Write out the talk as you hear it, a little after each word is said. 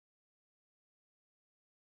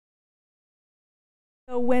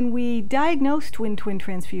So when we diagnose twin-twin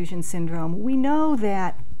transfusion syndrome, we know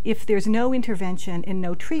that if there's no intervention and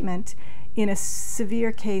no treatment in a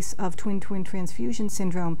severe case of twin-twin transfusion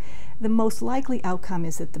syndrome, the most likely outcome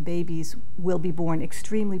is that the babies will be born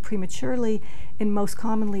extremely prematurely, and most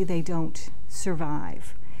commonly they don't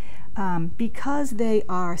survive. Because they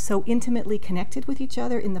are so intimately connected with each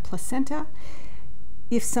other in the placenta,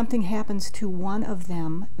 if something happens to one of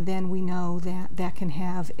them, then we know that that can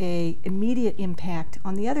have an immediate impact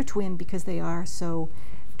on the other twin because they are so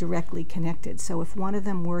directly connected. So if one of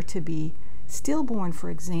them were to be stillborn, for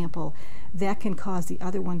example, that can cause the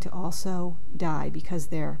other one to also die because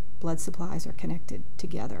their blood supplies are connected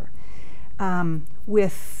together.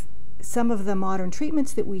 With some of the modern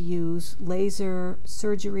treatments that we use, laser,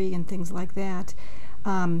 surgery, and things like that,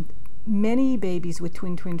 many babies with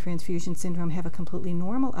twin-twin transfusion syndrome have a completely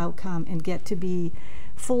normal outcome and get to be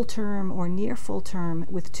full term or near full term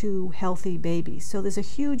with two healthy babies. So there's a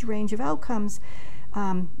huge range of outcomes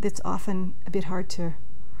that's often a bit hard to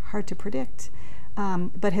predict,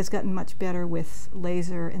 but has gotten much better with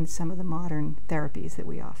laser and some of the modern therapies that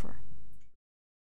we offer.